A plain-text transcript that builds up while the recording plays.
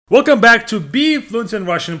Welcome back to Be Fluent in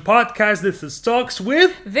Russian podcast. This is Talks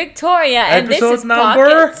with Victoria, and this is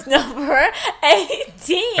number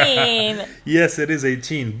 18. Yes, it is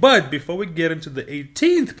 18. But before we get into the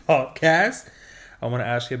 18th podcast, I want to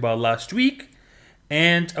ask you about last week,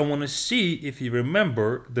 and I want to see if you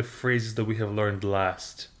remember the phrases that we have learned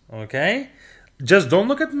last. Okay? Just don't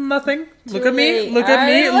look at nothing. Look at me. Look at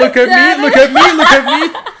me. Look at me. Look at me. Look at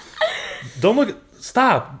me. Don't look.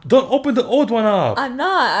 Stop. Don't open the old one up. I'm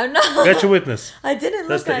not. Get your witness. I didn't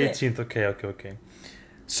That's look at the 18th. Okay.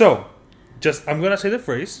 So, I'm going to say the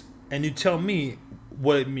phrase, and you tell me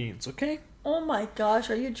what it means, okay? Oh my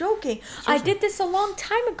gosh, are you joking? I did this a long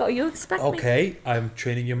time ago. You expect me? Okay, I'm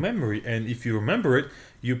training your memory, and if you remember it,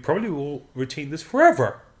 you probably will retain this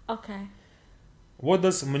forever. Okay. What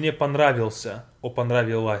does «мне понравился» or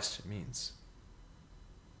 «понравилась» means?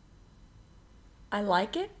 I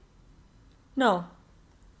like it? No.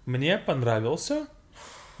 Мне понравился,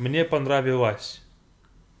 мне понравилась.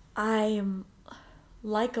 I'm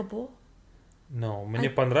likable. No, мне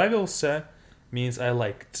понравился means I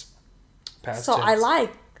liked. Past So tense. I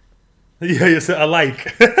like. Yeah, you said I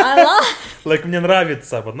like. I like. Like мне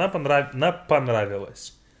нравится, but not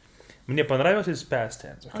понравилось. Мне понравилось is past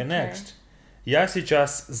tense. Okay, next. Я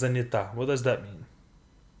сейчас занята. What does that mean?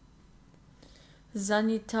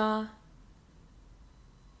 Zanita.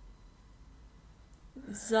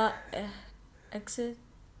 Exit.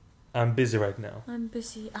 I'm busy right now. I'm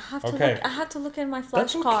busy. I have to look at my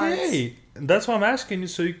That's flashcards. okay. That's why I'm asking you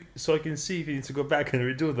so I can see if you need to go back and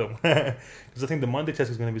redo them. Because I think the Monday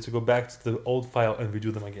test is going to be to go back to the old file and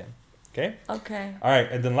redo them again. Okay? Okay. All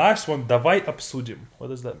right. And then last one. Давай обсудим. What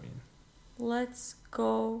does that mean? Let's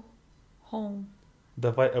go home.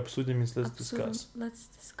 Давай обсудим means let's discuss. Let's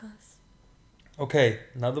discuss. Okay.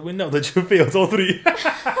 Now that we know that you failed all three.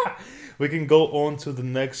 We can go on to the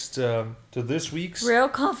next, to this week's. Real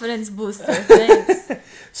confidence booster. Thanks.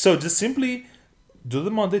 So just simply do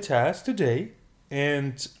the Monday task today.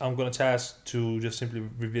 And I'm going to task to just simply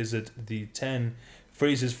revisit the 10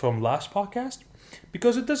 phrases from last podcast.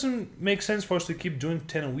 Because it doesn't make sense for us to keep doing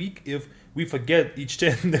 10 a week if we forget each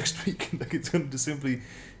 10 next week. Like it's going to simply,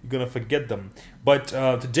 you're going to forget them. But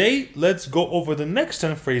today, let's go over the next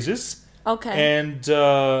 10 phrases. Okay. And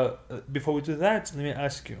before we do that, let me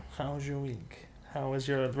ask you, how was your week? How was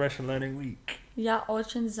your Russian learning week? Я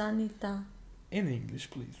очень занята. In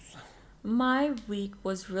English, please. My week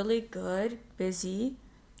was really good, busy,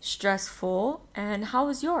 stressful, and how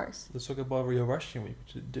was yours? Let's talk about your Russian week,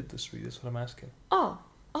 what you did this week. That's what I'm asking. Oh,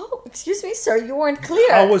 excuse me, sir, you weren't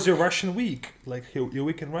clear. How was your Russian week? Like your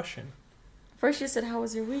week in Russian. First you said, how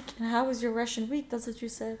was your week? And how was your Russian week? That's what you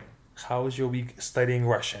said. How was your week studying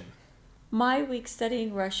Russian? My week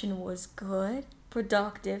studying Russian was good,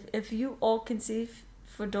 productive. If you all can see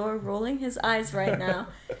Fedor rolling his eyes right now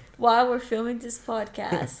while we're filming this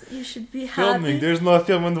podcast, you should be happy. Filming, there's no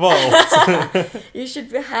film involved. You should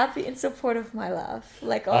be happy and supportive of my laugh,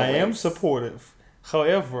 like always. I am supportive.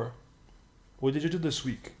 However, what did you do this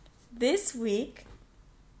week? This week,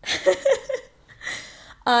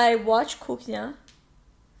 I watched Kuknya,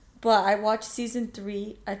 but I watched season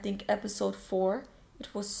 3, I think episode 4.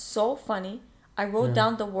 It was so funny. I wrote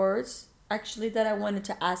down the words, actually, that I wanted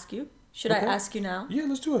to ask you. Should I ask you now? Yeah,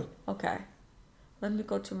 let's do it. Okay. Let me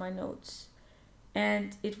go to my notes.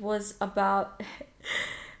 And it was about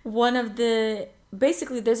one of the...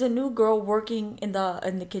 Basically, there's a new girl working in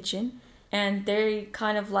the kitchen. And they're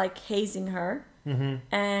kind of like hazing her. Mm-hmm.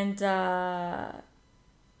 And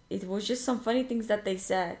it was just some funny things that they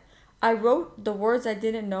said. I wrote the words I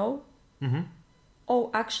didn't know. Mm-hmm.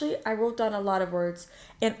 Oh, actually, I wrote down a lot of words.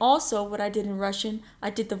 And also, what I did in Russian, I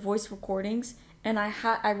did the voice recordings. And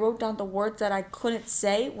I wrote down the words that I couldn't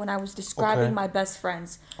say when I was describing my best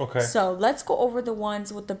friends. Okay. So, let's go over the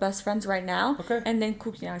ones with the best friends right now. Okay. And then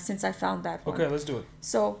Kuknya, since I found that one. Okay, let's do it.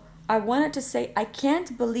 So, I wanted to say, I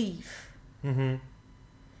can't believe. Mm-hmm.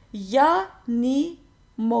 Я не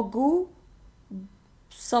могу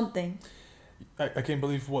something. I can't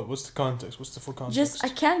believe what? What's the context? What's the full context? Just, I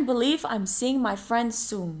can't believe I'm seeing my friends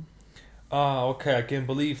soon. Ah, okay. I can't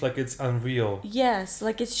believe like it's unreal. Yes,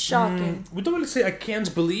 like it's shocking. We don't really say I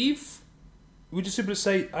can't believe. We just simply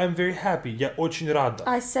say I'm very happy. Я очень рада.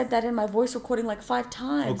 I said that in my voice recording like 5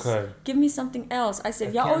 times. Okay. Give me something else. I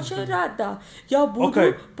said, я can't очень рада. Я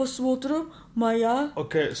буду посмотрим моя...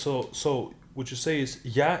 Okay, so what you say is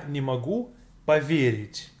я не могу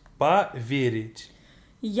поверить. Поверить.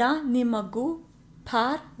 Я не могу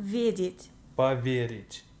поверить.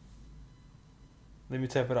 Поверить. Let me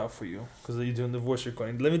type it out for you, because you're doing the voice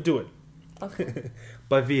recording. Let me do it. Okay.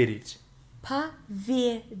 Поверить.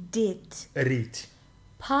 Поверить. Рить.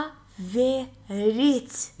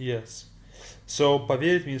 Верить. Yes. So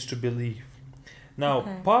поверить means to believe. Now,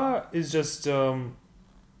 Okay. pa is just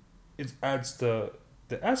it adds the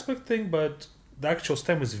aspect thing, but the actual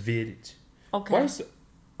stem is верить. Okay. Why is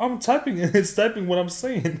I'm typing and it's typing what I'm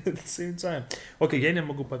saying at the same time. Okay, я не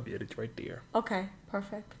могу поверить right there. Okay,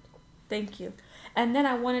 perfect. Thank you. And then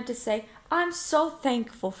I wanted to say, I'm so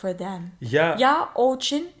thankful for them. Я Я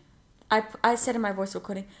очень, I said in my voice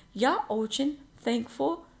recording, я очень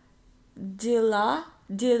thankful деле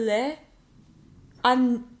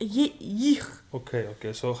их.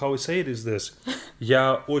 Okay. So how we say it is this.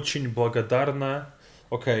 Я очень благодарна.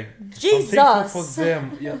 Okay. Jesus. I'm thankful for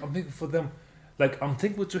them. Yeah, I'm thankful for them. Like, I'm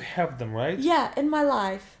thankful to have them, right? Yeah, in my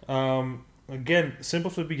life. Again,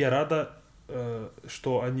 simple would be я рада,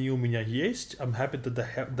 что они у меня есть. I'm happy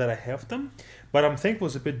that I have them. But I'm thankful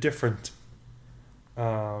is a bit different.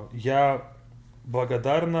 Я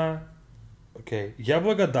благодарна. Okay. Я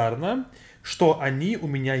благодарна, что они у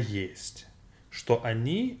меня есть. Что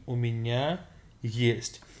они у меня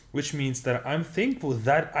есть. Which means that I'm thankful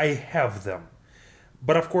that I have them.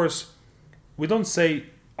 But of course, we don't say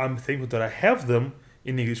I'm thankful that I have them.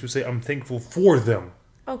 In English, we say I'm thankful for them.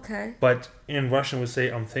 Okay. But in Russian, we say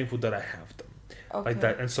I'm thankful that I have them. Okay. Like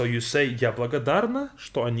that. And so you say я благодарна,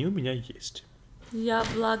 что они у меня есть. Я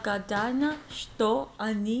благодарна, что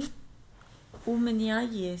они у меня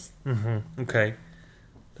есть. Okay.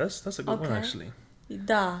 That's a good one, Okay. actually.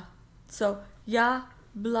 Да. So, я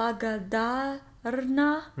благодарна,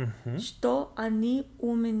 что они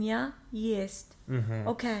у меня есть.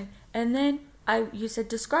 Okay. And then you said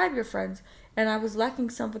describe your friends, and I was lacking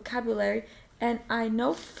some vocabulary, and I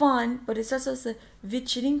know fun, but it's also a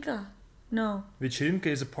вечеринка. No. Вечеринка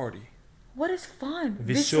is a party. What is fun?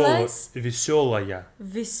 Веселая.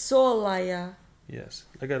 Веселая. Yes.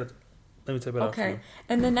 I got it. Let me type it out for Okay. you.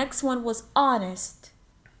 And the next one was honest.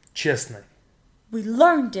 Честный. We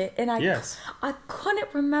learned it, and Yes. I couldn't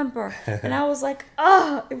remember, and I was like,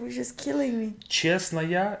 it was just killing me.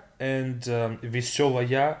 Честная and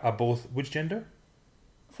веселая are both which gender?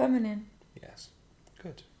 Feminine. Yes.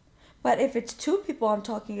 Good. But if it's two people I'm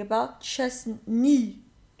talking about, честные.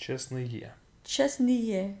 Честные.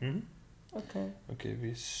 Честные. Mhm. Okay. Okay,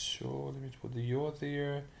 веселая. Let me put the yo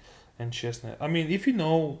there. And честная. I mean, if you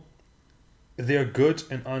know they're good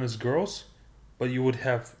and honest girls, but you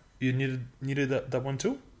needed that one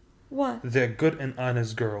too? What? They're good and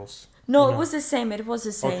honest girls. No, No. it was the same. It was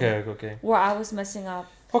the same. Okay. Where I was messing up.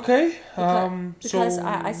 Okay. Because So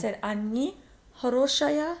I said, они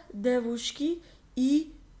хорошая девушки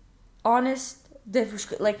и honest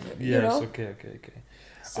девушки. Like, yes, you know? okay.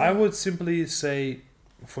 So- I would simply say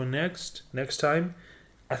for next time,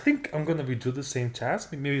 I think I'm gonna redo the same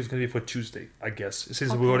task. Maybe it's gonna be for Tuesday, I guess,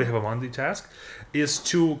 since we Okay. already have a Monday task, is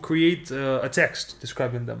to create a text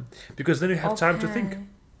describing them, because then you have time to think Okay.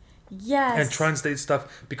 Yes. and translate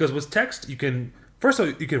stuff. Because with text, you can first of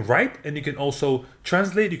all you can write and you can also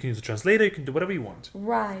translate. You can use a translator. You can do whatever you want.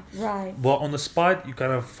 Right. But on the spot, you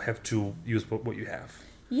kind of have to use what you have.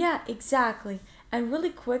 Yeah, exactly. And really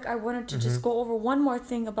quick, I wanted to just go over one more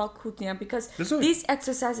thing about Kutnia, because Let's do it. these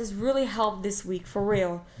exercises really helped this week, for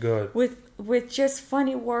real. Good. With just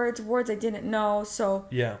funny words I didn't know. So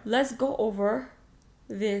Yeah. let's go over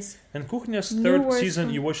this. And Kuchnia's New third words season,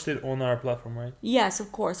 from- you watched it on our platform, right? Yes,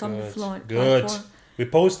 of course, on the Good. Fluent Good. platform. We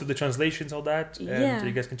posted the translations, all that, and Yeah.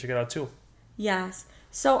 you guys can check it out too. Yes.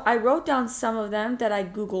 So I wrote down some of them that I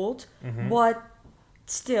Googled, Mm-hmm. but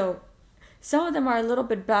still, some of them are a little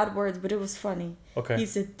bit bad words, but it was funny. Okay. He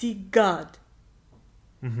said, "The God."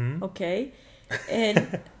 Mm-hmm. Okay.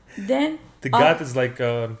 And then The God is like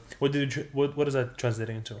what is that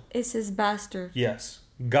translating into? it says bastard. Yes,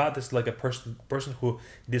 God is like a person who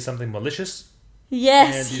did something malicious,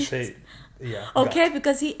 Yes. and you yes. say, yeah. Okay,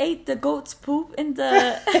 because he ate the goat's poop in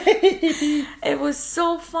the. It was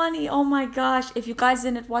so funny. Oh my gosh! If you guys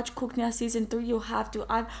didn't watch Kuknia season 3, you have to.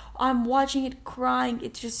 I'm watching it crying.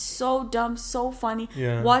 It's just so dumb, so funny.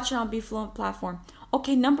 Yeah. Watch it on Be Fluent platform.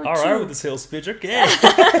 Okay, number All two. right, with the sales pitch, okay.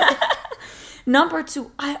 Number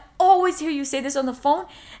 2, I always hear you say this on the phone,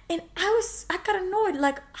 and I got annoyed.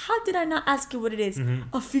 Like, how did I not ask you what it is?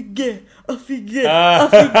 Afige, afige,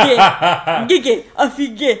 afige, gige,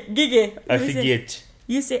 afige, gige. I forget.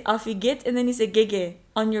 You say afige, and then you say gige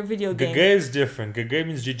on your video game. Gage is different. Gage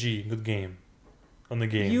means GG, good game, on the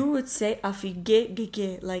game. You would say afige,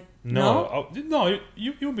 gige, like no,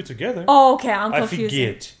 you will be together. Oh, okay, I'm I confused.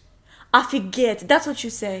 forget. Afige, that's what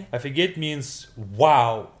you say. I forget means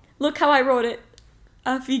wow. Look how I wrote it.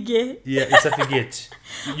 Afige. Yeah, it's I forget.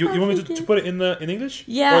 You want me to put it in English?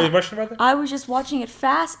 Yeah. Or in Russian rather? I was just watching it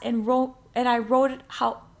fast and I wrote it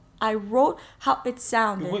how I wrote how it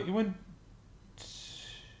sounded. You went.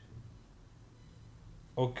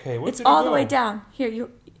 Okay, where It's did it all go? the way down. Here.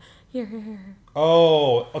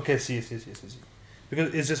 Oh, okay. See.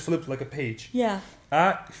 Because it's just flipped like a page. Yeah.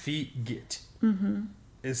 Офигеть. Mm-hmm.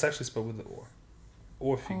 It's actually spelled with the or.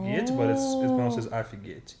 Or forget, but it's pronounced as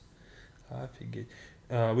офигеть. Офигеть.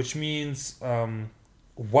 Which means,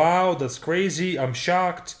 wow, that's crazy. I'm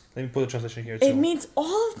shocked. Let me put a translation here too. It means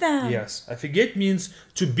all of them. Yes. Офигеть means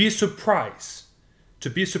to be surprised. To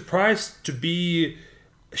be surprised, to be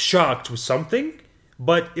shocked with something.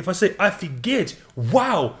 But if I say офигеть,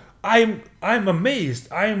 wow, I'm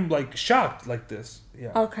amazed. I'm like shocked like this.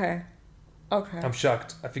 Yeah. Okay. I'm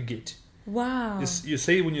shocked. офигеть. Wow. You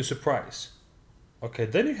say it when you're surprised. Okay,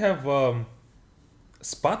 then you have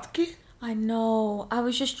spatki. I know. I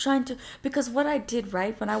was just trying to, because what I did,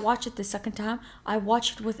 right, when I watched it the second time, I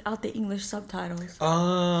watched it without the English subtitles.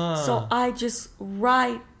 Ah. So I just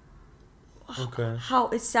write Okay. how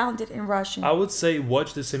it sounded in Russian. I would say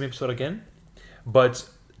watch the same episode again, but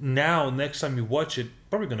now next time you watch it,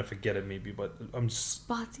 probably gonna forget it maybe. But I'm just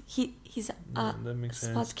He's that makes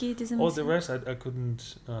sense. Spatsky doesn't All make the sense. rest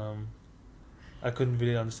I couldn't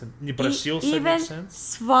really understand. Не просился Even makes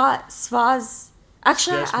sense. svaz.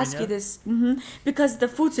 Actually, I Съешь ask меня? you this because the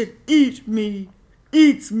food said "eat me,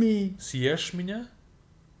 eat me." Съешь меня?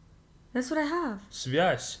 That's what I have.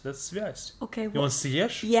 Связь. That's связь. Okay. You want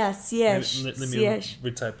съешь? Yes. Let me Yes.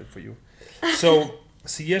 retype it for you. So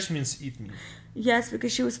съешь means eat me. Yes,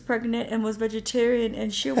 because she was pregnant and was vegetarian,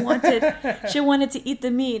 and she wanted to eat the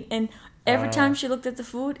meat, and every time she looked at the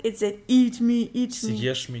food, it said "eat me, eat me."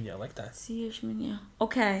 Съешь меня, like that. Съешь меня.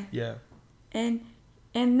 Okay, Yeah. and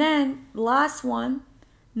then last one,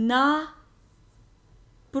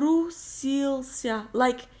 напросился.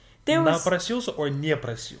 Like there was Напросился or не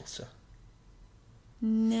просился?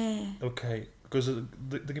 ne. Okay, because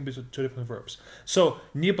they can be two different verbs. So,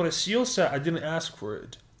 не просился, I didn't ask for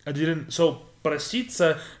it. I didn't. So,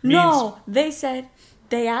 проситься means. No, they said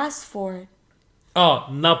they asked for it. Oh,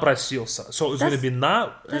 напросился. So it's going to be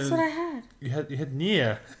на. That's what I had. You had не.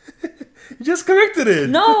 You just corrected it.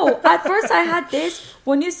 No, at first I had this.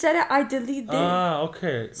 When you said it, I deleted it. Ah,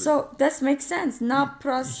 okay. So that makes sense.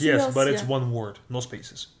 Напросился. Yes, but it's one word, no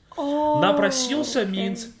spaces. Oh. Напросился okay.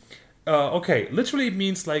 means. Okay, literally it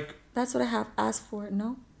means like. That's what I have. Ask for it.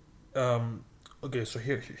 No. Okay, so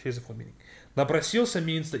here's the full meaning. Напросился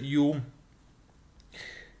means that you.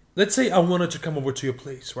 Let's say I wanted to come over to your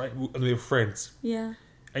place, right? With your friends. Yeah.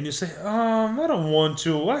 And you say, I don't want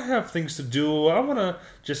to. I have things to do. I want to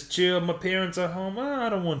just chill. My parents are home. I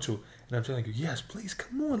don't want to. And I'm telling you, yes, please,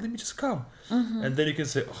 come on. Let me just come. Mm-hmm. And then you can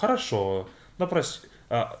say, хорошо.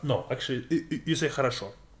 No, actually, you say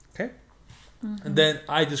хорошо. Okay? Mm-hmm. And then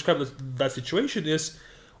I describe that situation is,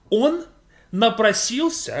 он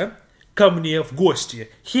напросился ко мне в гости.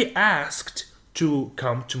 He asked to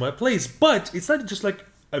come to my place. But it's not just like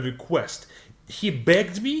a request. He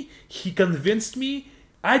begged me. He convinced me.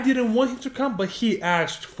 I didn't want him to come, but he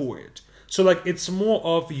asked for it. So like it's more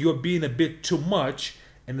of you're being a bit too much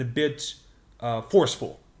and a bit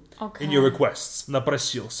forceful in your requests.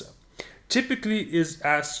 Напросился. Typically is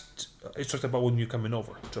asked, it's talked about when you're coming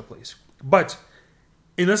over to a place. But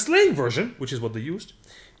in a slang version, which is what they used,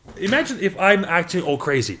 imagine if I'm acting all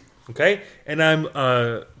crazy, okay? And I'm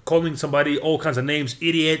calling somebody all kinds of names,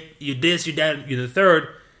 idiot, you this, you that, you the third.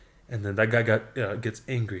 And then that guy gets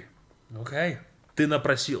angry. Okay? Ты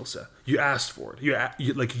напросился. You asked for it.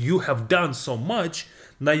 You have done so much,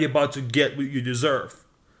 now you're about to get what you deserve.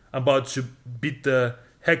 I'm about to beat the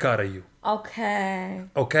heck out of you. Okay.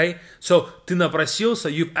 Okay? So, ты напросился,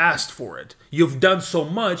 you've asked for it. You've done so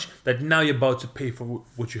much that now you're about to pay for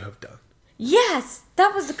what you have done. Yes,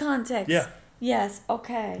 that was the context. Yeah. Yes.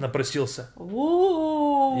 Okay. Напросился.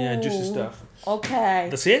 Ooh. Yeah, juicy stuff. Okay.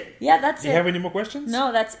 That's it? Yeah, that's Do it. you have any more questions?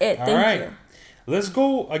 No, that's it. All Thank right. you. Let's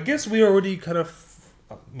go. I guess we already kind of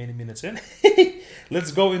many minutes in.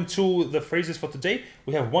 Let's go into the phrases for today.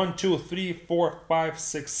 We have 1, 2, 3, 4, 5,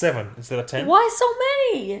 6, 7 instead of 10. Why so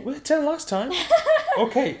many? We had 10 last time.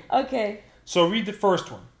 Okay. Okay. So read the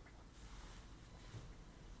first one.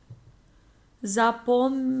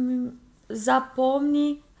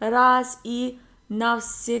 Запомни раз и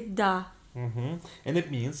навсегда. And it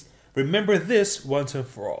means, remember this once and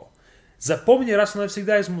for all. Запомни раз и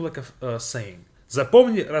навсегда is more like a saying.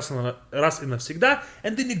 Запомни раз и навсегда,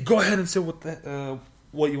 and then you go ahead and say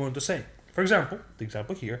what you want to say. For example, the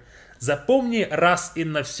example here. Запомни раз и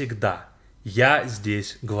навсегда. Я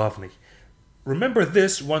здесь главный. Remember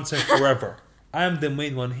this once and forever. I'm the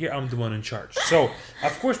main one here. I'm the one in charge. So,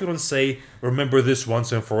 of course, we don't say, remember this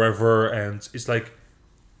once and forever. And it's like,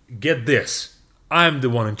 get this. I'm the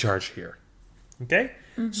one in charge here. Okay?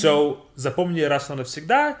 So, запомни раз и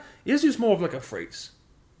навсегда is used more of like a phrase.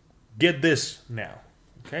 Get this now.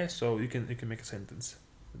 Okay? So you can make a sentence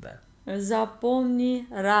with that. Запомни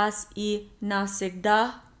раз и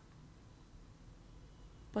навсегда,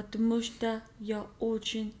 потому что я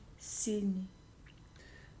очень сильный.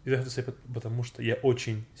 You have to say, потому что я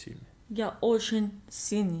очень сильный. Я очень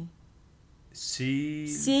сильный.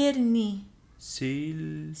 Сильный.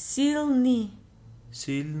 Сильный.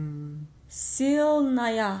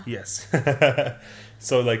 Сильная. Yes.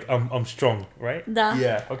 So like I'm strong, right? Да.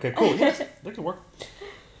 Yeah. Okay. Cool. Yes. That can work.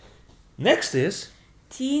 Next is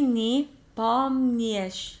Ты не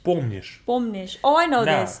помнишь. помнишь. Помнишь. Oh, I know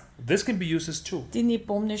Now, this. this can be used as two. Ты не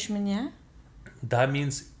помнишь меня? That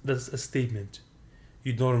means that's a statement.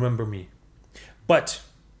 You don't remember me. But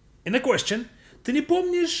in a question, ты не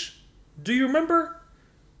помнишь? Do you remember?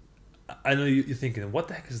 I know you're thinking, what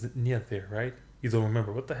the heck is the нет there, right? You don't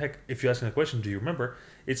remember. What the heck? If you're asking a question, do you remember?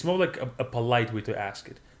 It's more like a polite way to ask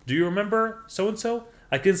it. Do you remember so-and-so?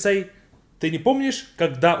 I can say, ты не помнишь,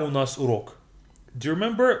 когда у нас урок? Do you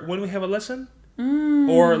remember when we have a lesson?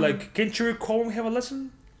 Or like, can't you recall when we have a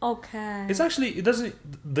lesson? Okay. It's actually,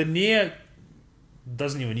 the не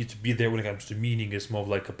doesn't even need to be there when it comes to meaning. It's more of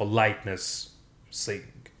like a politeness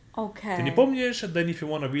saying. Okay. Ты не помнишь? And then if you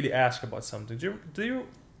want to really ask about something, do you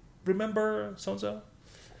remember so-and-so?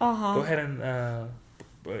 Uh-huh. Go ahead and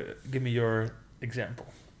give me your example.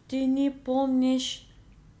 Ты не помнишь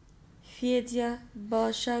Федя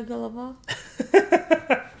большая голова?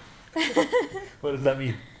 What does that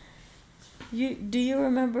mean? Do you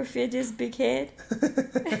remember Fedya's big head?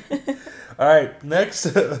 All right, next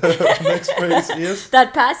next phrase is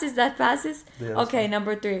That passes. Yes. Okay,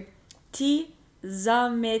 number 3. Ты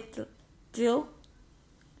заметил,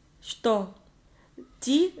 что?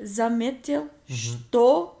 Ты заметил,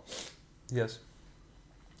 что? Yes.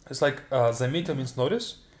 It's like заметил means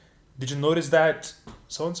notice. Did you notice that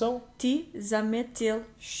so and so? Ты заметил,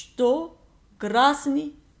 что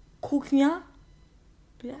красный кухня?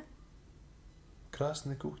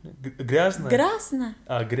 Красная кухня. Грязная. Красная.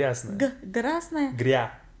 Грязная. Красная.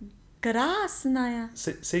 Гря. Красная.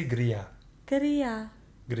 Say гря.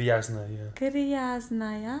 Грязная. Yeah.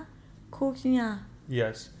 Грязная кухня.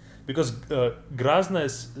 Yes, because грязная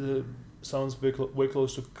sounds way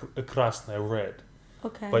close to красная, red.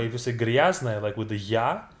 Okay. But if you say грязная, like with the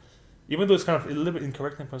ya, even though it's kind of a little bit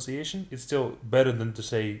incorrect in pronunciation, it's still better than to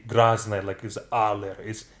say грязная, like it's a letter.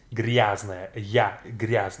 It's грязная, я,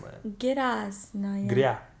 грязная. Грязная.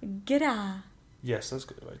 Гря. Yes, that's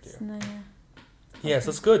good right there. Грязная. Yes,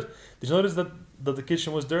 that's good. Did you notice that the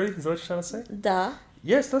kitchen was dirty? Is that what you're trying to say? Да.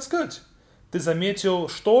 Yes, that's good. Ты заметил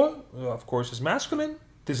что? Of course, is masculine.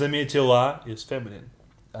 Ты заметила is feminine.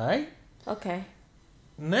 Alright? Okay.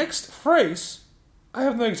 Next phrase. I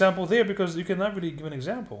have no example there because you cannot really give an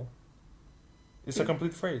example. It's a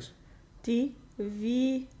complete phrase. Ты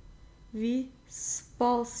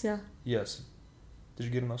выспался. Yes. Did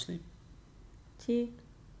you get enough sleep? Ты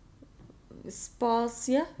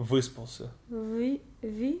спался. Выспался.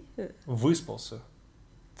 Выспался.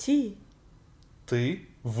 Ты. Ты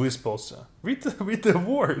выспался. Read the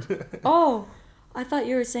word. Oh, I thought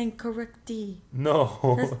you were saying correct T.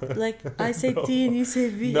 No. That's like I say No. T and you say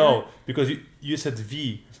V. No, because you said V.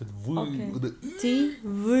 You said V. Okay. with the- Ты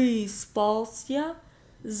выспался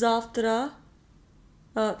завтра.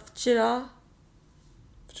 Вчера.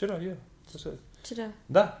 Вчера, yeah. That's it. Вчера.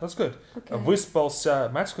 Да, that's good. Okay. Выспался,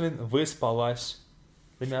 masculine, выспалась.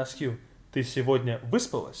 Let me ask you. Ты сегодня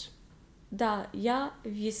выспалась? Да, я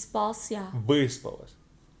выспался. Выспалась.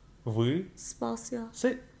 Вы. Спался.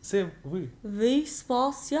 Say вы.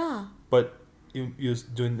 Выспался. But you're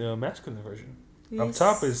doing the masculine version. Up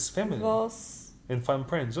top is feminine. In fine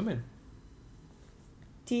print, zoom in.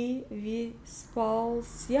 Ты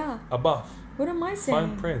выспался. Above. What am I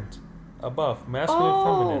saying? Fine print. Above. Masculine, Oh,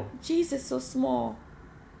 feminine. Jesus, so small.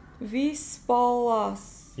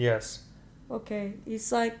 Выспалась. Yes. Okay,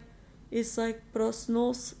 it's like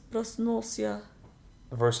проснулся.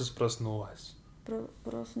 Versus проснулась.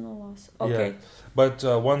 Проснулась. Okay. But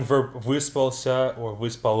one verb, выспался or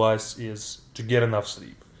выспалась, is to get enough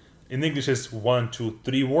sleep. In English, it's 1, 2,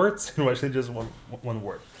 3 words. In Russian, just one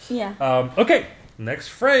word. Yeah. Okay, next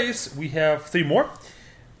phrase. We have 3 more.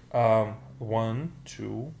 1,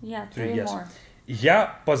 2, Yeah, 3. 3 Yes. more.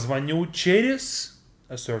 Я позвоню через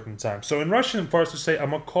a certain time. So in Russian, for us to say I'm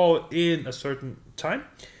gonna call in a certain time,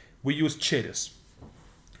 we use через.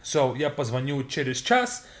 So я позвоню через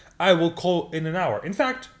час. I will call in an hour. In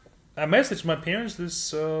fact, I messaged my parents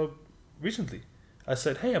this recently. I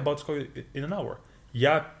said, hey, I'm about to call in an hour.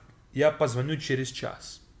 Я позвоню через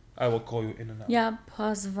час. I will call you in and out. Я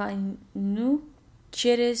позвоню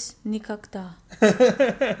через никогда.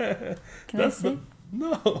 Can I say?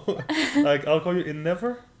 No. Like, I'll call you in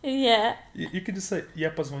never? Yeah. You can just say, я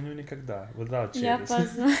позвоню никогда, without Я через.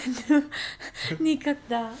 позвоню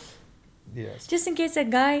никогда. Yes. Just in case a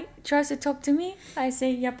guy tries to talk to me, I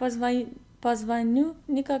say я позвоню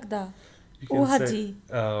никогда. You can Уходи.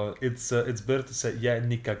 say, it's better to say, я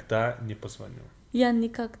никогда не позвоню. Я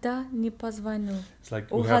никогда не позвоню. It's like,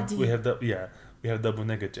 Уходи. we have double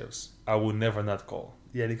negatives. I will never not call.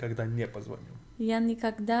 Я никогда не позвоню. Я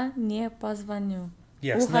никогда не позвоню.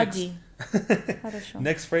 Yes, Уходи. Хорошо.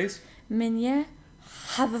 Next phrase. Мне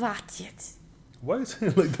хватит. Why is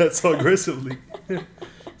it like that so aggressively?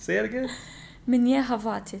 Say it again. Мне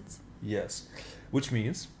хватит. Yes. Which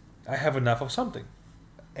means, I have enough of something.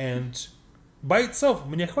 And by itself,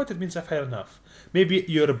 мне хватит means I've had enough. Maybe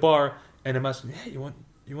you're at a bar and I'm asking, hey, you want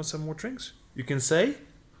some more drinks? You can say,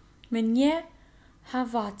 Мне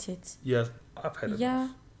хватит. yes, I've had Я enough.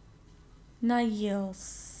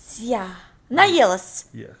 наелся. Наелась.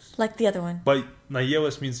 Yes. Like the other one. But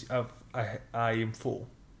наелась means I am full.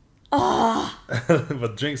 Ah,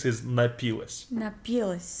 But drinks is напилась.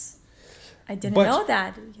 напилась. I didn't But- know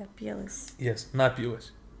that. Я пилась. Yes,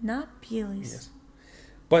 напилась. Напилась. Yes.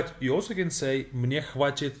 But you also can say мне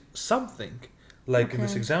хватит something. Like in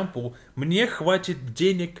this Okay. example, мне хватит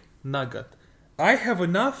денег на год. I have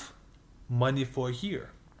enough money for a year.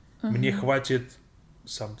 Мне хватит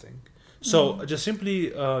something. So just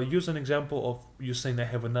simply use an example of you saying I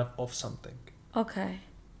have enough of something. Okay.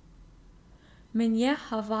 Мне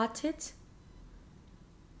хватит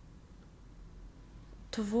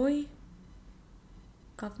твой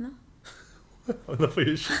говна? Enough for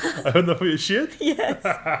your shit. I have enough for your shit. Yes.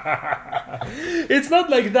 It's not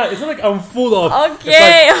like that. It's not like I'm full of.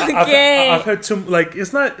 Okay, It's like okay. I've heard some like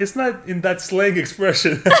it's not in that slang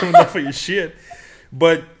expression. I'm enough for your shit.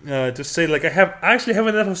 But to say like I actually have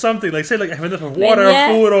enough of something. Like say like I have enough of water, Мне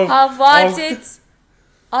food, of. хватит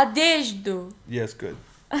одежду. Yes, good.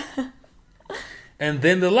 And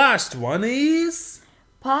then the last one is.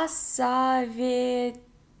 Посоветуй.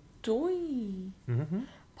 Mhm.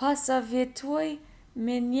 Посоветуй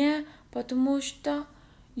мне, потому что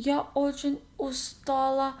я очень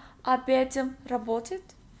устала об этом работать.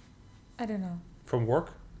 I don't know. From work.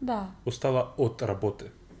 Да. Устала от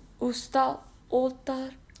работы. Устал от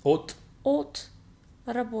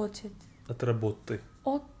работать. От работы.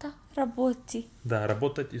 От работы. Да,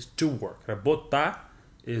 работать is to work. Работа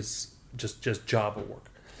is just job or work.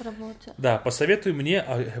 Работа. Да, посоветуй мне,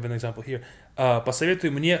 I have an example here. Посоветуй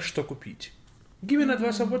мне, что купить. Give me an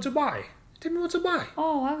advice of what to buy. Tell me what to buy.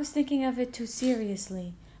 Oh, I was thinking of it too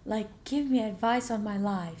seriously. Like, give me advice on my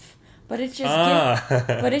life. But it's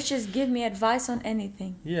just give me advice on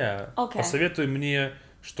anything. Yeah. Okay. Посоветуй мне,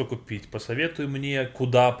 что купить. Посоветуй мне,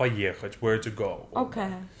 куда поехать, where to go.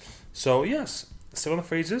 Okay. So, yes, 7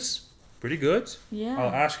 phrases. Pretty good. Yeah.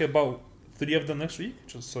 I'll ask you about 3 of them next week.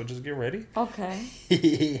 So just get ready. Okay.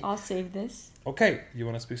 I'll save this. Okay, you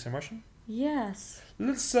want to speak some Russian? Yes.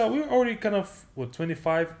 Let's, we're already kind of,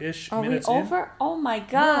 25-ish Are we minutes over? Oh my in. No,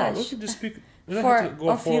 gosh. we can just speak. We don't For have to go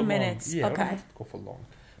a for few long. minutes. Yeah, we Okay. don't have to go for long.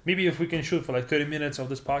 Maybe if we can shoot for like 30 minutes of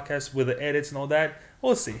this podcast with the edits and all that,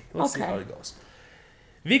 we'll see. Let's see Okay. how it goes.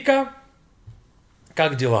 Vika,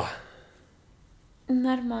 как дела?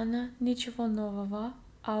 Нормально. Ничего нового.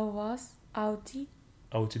 А у вас? А у ти?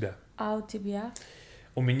 А у тебя? А у тебя?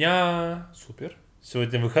 У меня супер.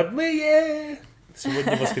 Сегодня выходные.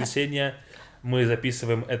 Сегодня воскресенье. Мы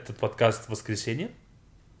записываем этот подкаст в воскресенье.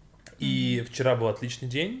 И вчера был отличный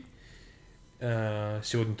день.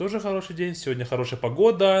 Сегодня тоже хороший день. Сегодня хорошая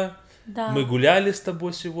погода. Да. Мы гуляли с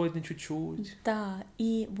тобой сегодня чуть-чуть. Да.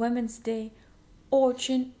 И Women's Day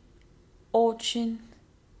очень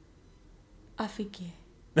офигеть.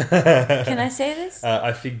 Can I say this?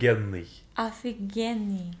 Офигенный.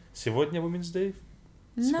 Офигенный. Сегодня Women's Day?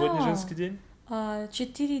 Сегодня No. женский день?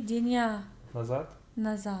 4 дня Назад?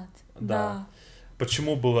 назад. Да.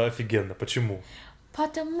 Почему было офигенно? Почему?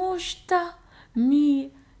 Потому что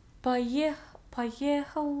мы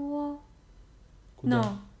поехала Куда? No.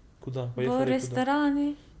 Куда? в Поехали куда?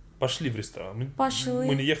 ресторане. Пошли в ресторан. Пошли.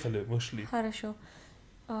 Мы не ехали, мы шли. Хорошо.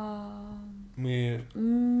 Мы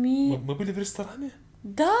Мы... были в ресторане?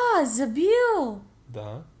 Да, забил.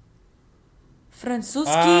 Да.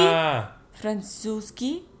 Французский.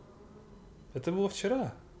 Французский. Это было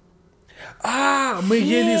вчера. Мы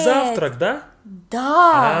ели Нет. завтрак, да?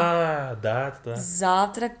 Да. Да.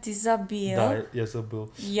 Завтрак ты забил. Да, я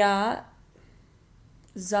забыл. Я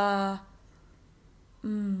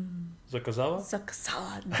Заказала?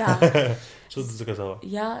 заказала, да. Что ты заказала?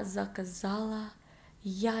 Я заказала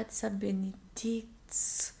яйца бенедикт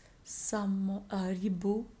с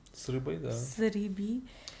рыбу, С рыбой, да. с рыбой,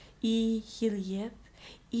 и хлеб,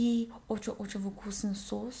 и очень-очень вкусный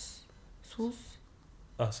соус. Соус.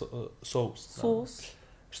 Да. Соус.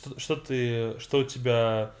 Что ты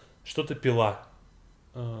пила?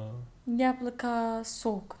 Яблоко,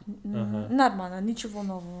 сок. Ага. Нормально, ничего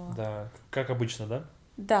нового. Да, как обычно, да?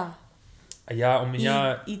 Да. У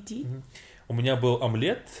меня И ты? Мгм. У меня был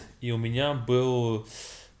омлет, и у меня был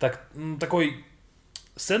такой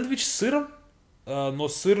сэндвич с сыром, но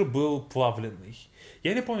сыр был плавленый.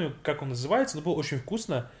 Я не помню, как он называется, но было очень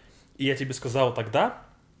вкусно. И я тебе сказал тогда,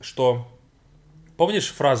 что...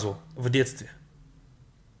 Помнишь фразу «в детстве»?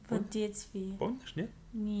 В детстве. Помнишь, нет?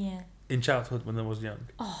 Нет. In childhood when I was young.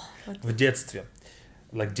 Вот В детстве.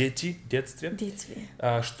 Like детстве. в детстве.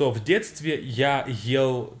 Что в детстве я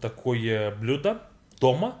ел такое блюдо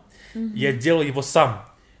дома. Я делал его сам.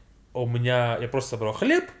 Я просто брал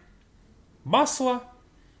хлеб, масло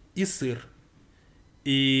и сыр.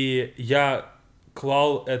 И я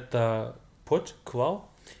клал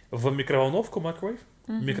в микроволновку,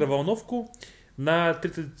 микроволновку на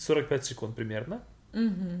 30-45 секунд примерно.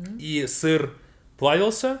 И сыр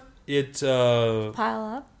плавился. Pile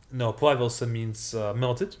up. No, плавился means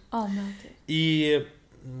melted. Oh, melted. И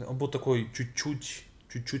он был такой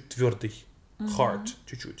чуть-чуть твердый. Hard,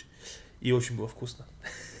 чуть-чуть. И очень было вкусно.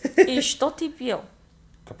 И что ты пил?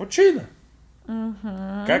 Капучино.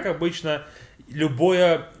 Как обычно,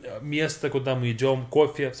 любое место, куда мы идем,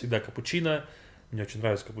 кофе, всегда капучино. Мне очень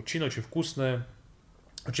нравится капучино, очень вкусное.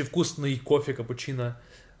 Очень вкусный кофе капучино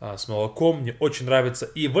с молоком. Мне очень нравится.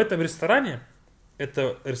 И в этом ресторане,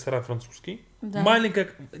 это ресторан французский, Да.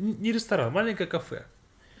 не ресторан, маленькое кафе.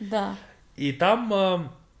 Да. И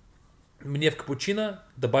там мне в капучино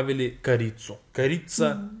добавили корицу.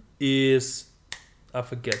 Корица из... I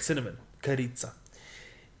forget, cinnamon. Корица.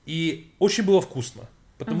 И очень было вкусно.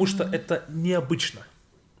 Потому что это необычно.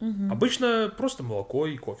 Обычно просто молоко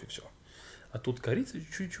и кофе, все. А тут корица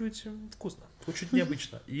чуть-чуть вкусно. Очень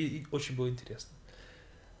необычно. И очень было интересно.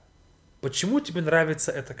 Почему тебе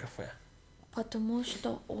нравится это кафе? Потому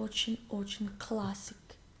что очень-очень классик.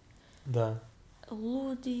 Да.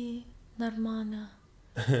 Люди нормально.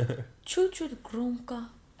 Чуть-чуть громко.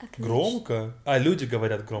 Отлично. Громко? А, люди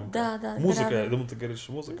говорят громко. Да. Музыка, громко. я думал, ты говоришь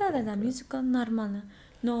музыка. Да, громкая. музыка нормально.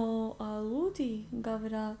 Но люди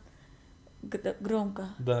говорят громко.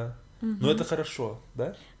 Да. Но это хорошо,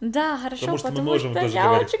 да? Да, хорошо, Потому что мы потому можем что тоже я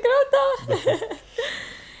говорить. очень круто. Да.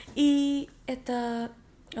 И это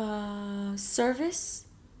сервис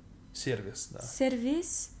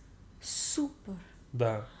супер.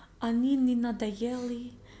 Да. Они не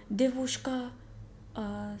надоели. Девушка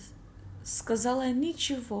сказала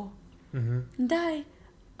ничего. Мгм. Дай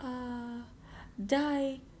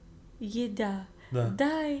еда. Да.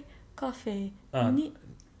 Дай кафе.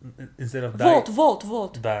 Instead of die.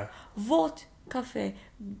 Вот. Да. Вот кафе.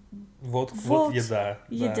 Вот Вот еда.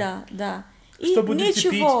 Да. Еда, да. И Что будете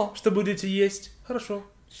ничего. пить? Что будете есть? Хорошо.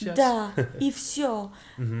 Сейчас. Да, и все.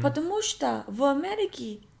 Мгм. Потому что в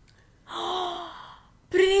Америке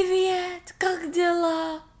привет, как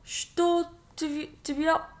дела? Что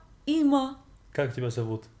тебя имя? Как тебя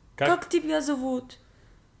зовут? Как тебя зовут?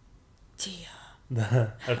 Тия.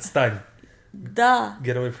 Да. Отстань. Да,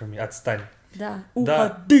 Get away from me. Отстань. да. Да.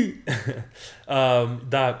 Уходи.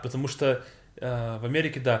 Да, потому что в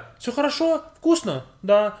Америке, да, все хорошо, вкусно,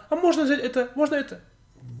 да, а можно взять это, можно это.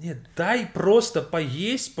 Нет, дай просто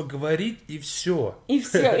поесть, поговорить и все. И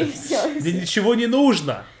все. Мне ничего не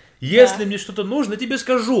нужно. Если мне что-то нужно, я тебе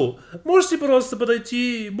скажу. Можете просто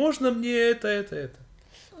подойти, можно мне это.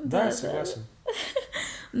 Да, Да. согласен.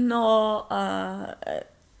 Но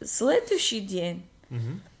следующий день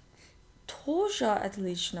Мгм. тоже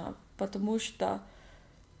отлично, потому что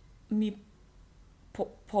мы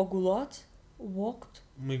погулять, walked,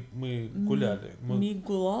 Мы гуляли. мы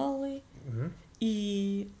гуляли Мгм.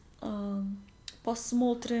 и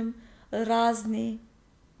посмотрим разные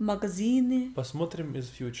магазины, Посмотрим из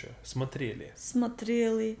future. Смотрели.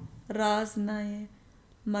 смотрели разные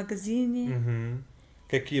магазины. Мгм.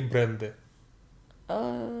 Какие бренды?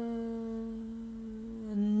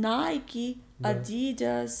 Nike, Да.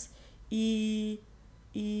 Adidas и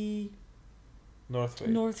North Face.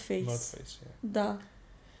 North Face. North Face, yeah. Да.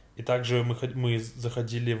 И также мы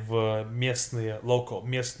заходили в местные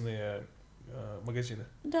магазины.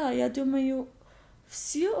 Да, я думаю,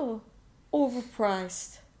 все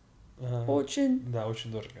overpriced. Ага. Очень Да,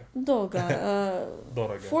 очень дорого. дорого.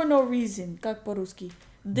 Дорого. For no reason, как по-русски.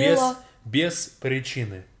 Без, Дело без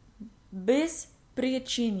причины. без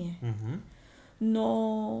причины. Мгм.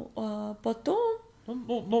 Но потом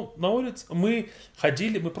Ну, на улице мы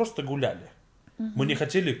ходили, мы просто гуляли. Мы не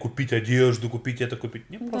хотели купить одежду, купить это, купить.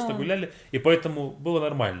 Не, просто Да. гуляли, и поэтому было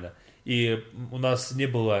нормально. И у нас не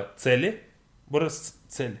было цели.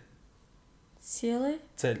 Цель.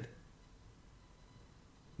 Цель.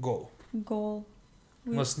 Goal. Goal.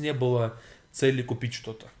 У нас не было цели купить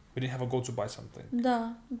что-то. We didn't have a goal to buy something.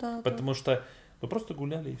 Да. Потому что мы просто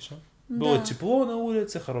гуляли и все. Да. Было тепло на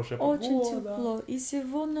улице, хорошая погода. Очень тепло. И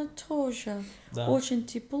сегодня тоже. Да. Очень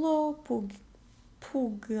тепло.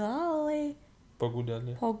 Погуляли.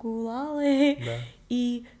 Да.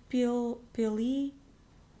 И пили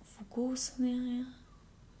вкусный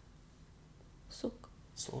сок.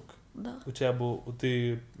 Сок. Да.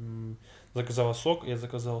 Ты заказала сок, я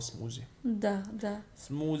заказал смузи. Да.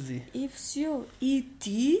 Смузи. И все. И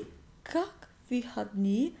ты как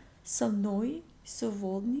выходные со мной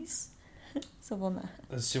сегодня?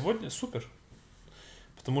 Сегодня супер.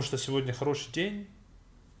 Потому что сегодня хороший день.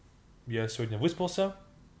 Я сегодня выспался,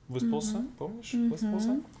 помнишь?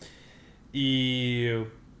 Выспался. И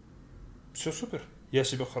все супер. Я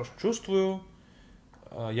себя хорошо чувствую.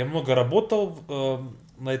 Я много работал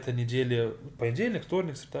на этой неделе. Понедельник,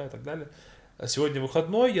 вторник, среда и так далее. Сегодня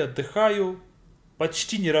выходной, я отдыхаю.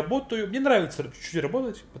 Почти не работаю. Мне нравится чуть-чуть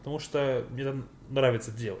работать, потому что мне это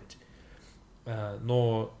нравится делать.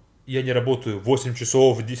 Но я не работаю 8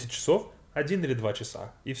 часов, 10 часов, 1 или 2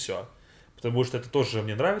 часа, и все. Потому что это тоже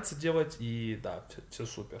мне нравится делать, и да, все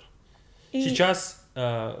супер. Сейчас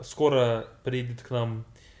скоро приедет к нам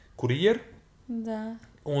курьер. Да.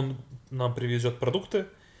 Он нам привезет продукты,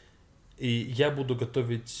 и я буду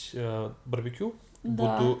готовить барбекю,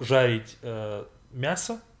 буду жарить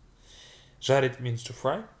мясо. Жарить means to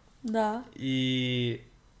fry. Да. И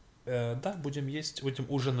да, будем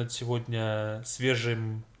ужинать сегодня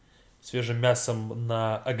свежим мясом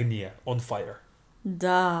на огне, on fire.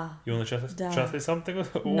 Да. You want to translate something?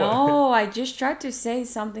 No, I just tried to say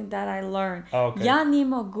something that I learned. Okay. Я не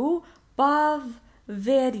могу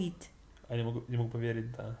поверить. Я не могу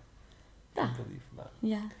поверить, да. Да.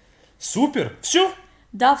 Yeah. Супер! Все!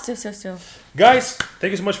 Да, все. Guys,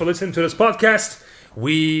 thank you so much for listening to this podcast.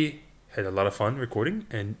 We had a lot of fun recording,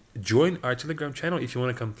 and join our Telegram channel if you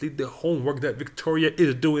want to complete the homework that Victoria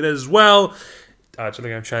is doing as well. Our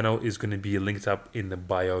Telegram channel is going to be linked up in the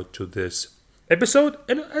bio to this episode.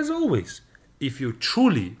 And as always, if you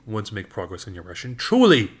truly want to make progress in your Russian,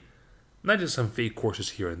 truly, not just some fake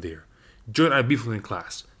courses here and there, join our BeFluent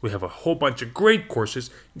class. We have a whole bunch of great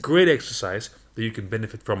courses, great exercise that you can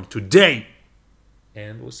benefit from today.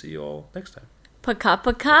 And we'll see you all next time. Пока-пока.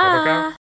 Пока-пока.